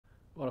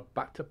Right,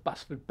 back to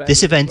Basford Ben.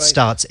 This event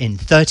starts in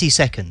 30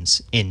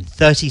 seconds. In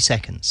 30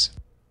 seconds.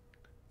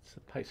 It's a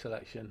pace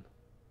selection.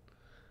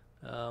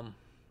 It's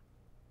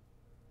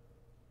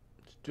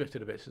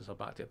drifted a bit since I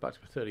backed it. Back to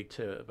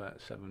 32 at about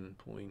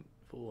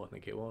 7.4, I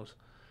think it was.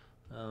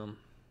 We'll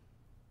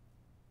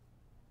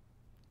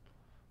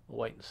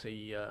wait and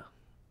see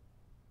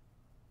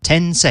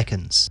 10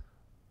 seconds.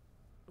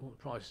 what the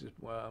price is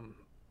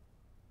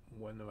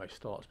when the race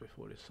starts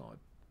before we decide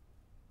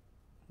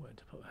where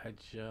to put a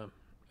hedge in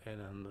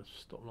and the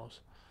stop loss.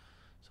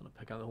 So I'll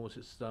pick out the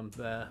horses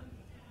there.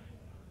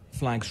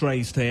 Flags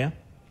raised here.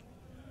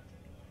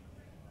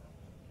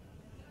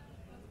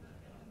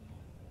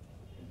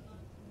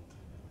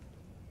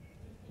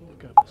 We'll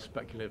go for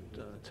speculative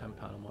 £10.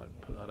 I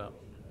might put that up.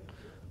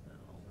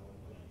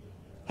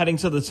 Heading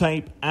to the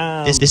tape,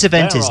 and This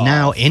event is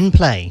now in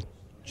play.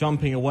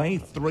 Jumping away,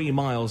 3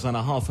 miles and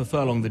a half a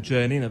furlong the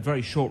journey, and a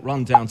very short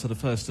run down to the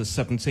first of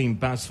 17.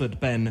 Basford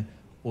Ben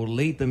will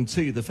lead them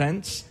to the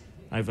fence.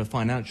 Over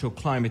Financial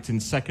Climate in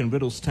second,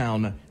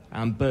 Riddlestown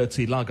and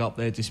Bertie Lug up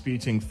there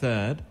disputing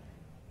third.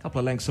 A couple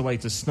of lengths away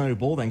to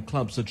Snowball, then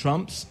Clubs of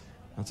Trumps.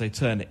 As they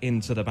turn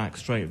into the back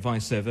straight,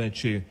 Vice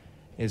Virtue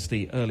is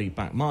the early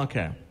back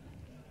marker.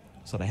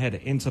 So they head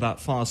into that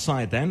far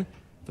side then.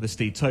 For the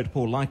Steed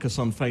Towc, like us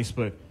on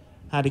Facebook.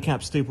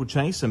 Handicap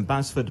Steeplechase and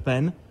Basford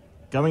Ben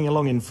going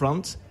along in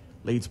front,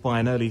 leads by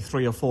an early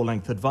 3 or 4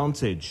 length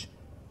advantage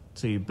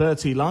to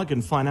Bertie Lug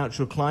and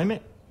Financial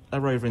Climate.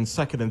 They're over in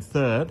second and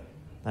third.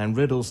 Then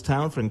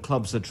Riddlestown from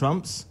Clubs of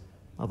Trumps.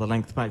 Other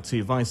length back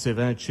to Vice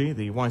Virtue,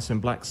 the white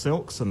and black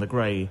silks, and the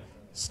grey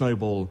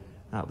Snowball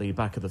at the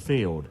back of the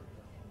field.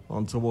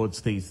 On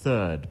towards the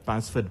third,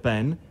 Basford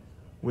Ben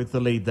with the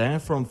lead there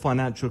from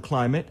Financial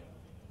Climate.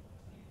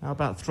 Now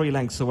about 3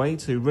 lengths away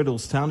to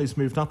Riddlestown, who's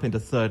moved up into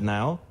third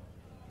now.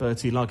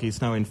 Bertie Lug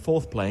is now in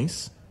fourth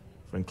place.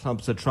 From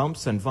Clubs of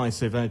Trumps and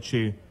Vice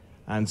Virtue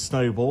and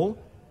Snowball.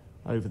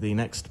 Over the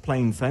next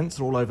plain fence,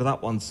 all over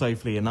that one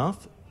safely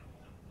enough.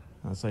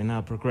 As they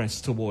now progress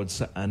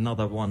towards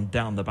another one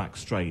down the back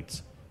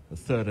straight. The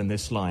third in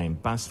this line,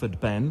 Basford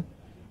Ben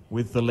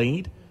with the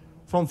lead.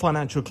 From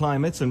Financial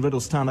Climate and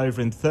Riddlestown over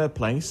in third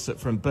place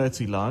from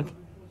Bertie Lug.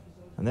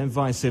 And then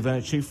Vice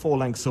Virtue 4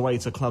 lengths away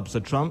to Clubs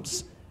of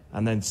Trumps.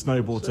 And then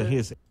Snowball to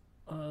his.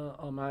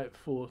 I'm out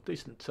for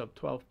decent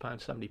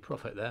 £12.70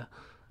 profit there.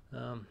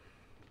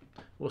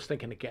 Was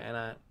thinking of getting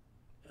out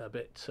a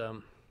bit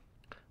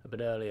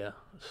earlier,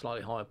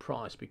 slightly higher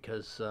price,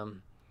 because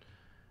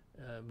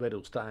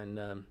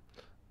Riddlestown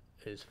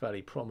is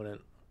fairly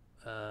prominent.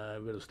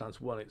 Riddlestown's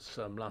won its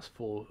last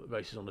 4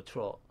 races on the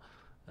trot.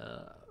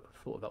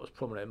 Thought if that was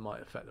prominent, it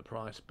might affect the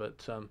price,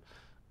 but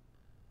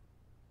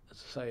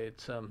as I say,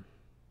 it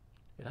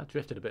had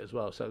drifted a bit as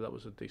well, so that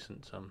was a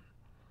decent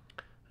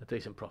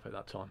profit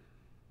that time.